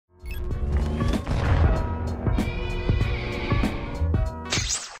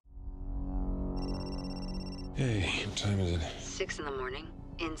time is it? 6 in the morning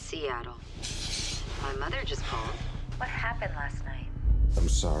in Seattle. My mother just called. What happened last night? I'm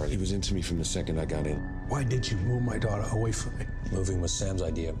sorry. He was into me from the second I got in. Why did you move my daughter away from me? Moving was Sam's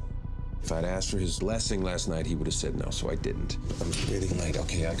idea. If I'd asked for his blessing last night, he would have said no, so I didn't. I'm really late.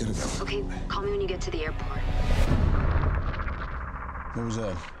 Okay, I gotta go. Okay, call me when you get to the airport. What was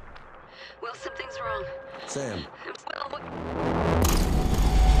that? Will, something's wrong. Sam.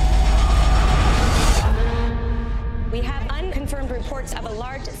 We have unconfirmed reports of a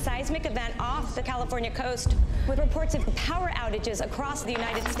large seismic event off the California coast, with reports of power outages across the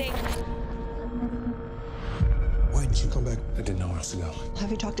United States. Why didn't you come back? I didn't know where else to go.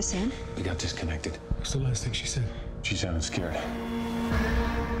 Have you talked to Sam? We got disconnected. What's the last thing she said? She sounded scared.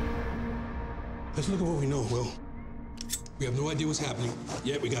 Let's look at what we know, Will. We have no idea what's happening.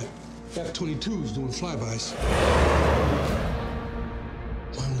 Yet we got F-22s doing flybys.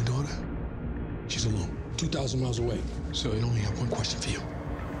 My only daughter, she's alone, 2,000 miles away. So I only have one question for you.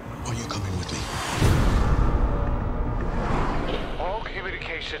 Are you coming with me? All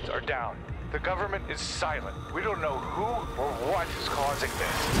communications are down. The government is silent. We don't know who or what is causing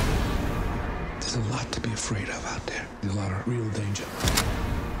this. There's a lot to be afraid of out there. There's a lot of real danger.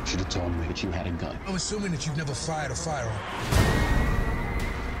 Should have told me that you had a gun. I'm assuming that you've never fired a firearm.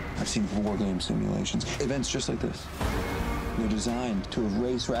 I've seen war game simulations, events just like this. They're designed to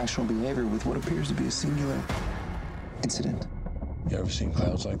erase rational behavior with what appears to be a singular incident. You ever seen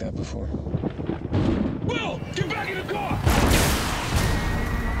clouds like that before? Will, get back in the car!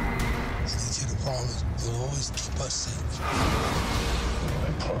 I need you to promise you'll always keep us safe.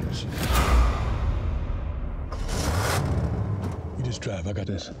 I promise. You just drive, I got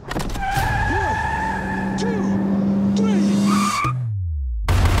this. 1, 2, 3!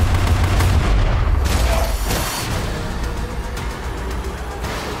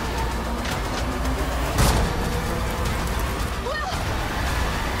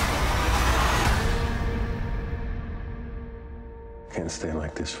 Can't stay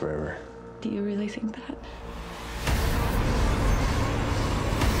like this forever. Do you really think that?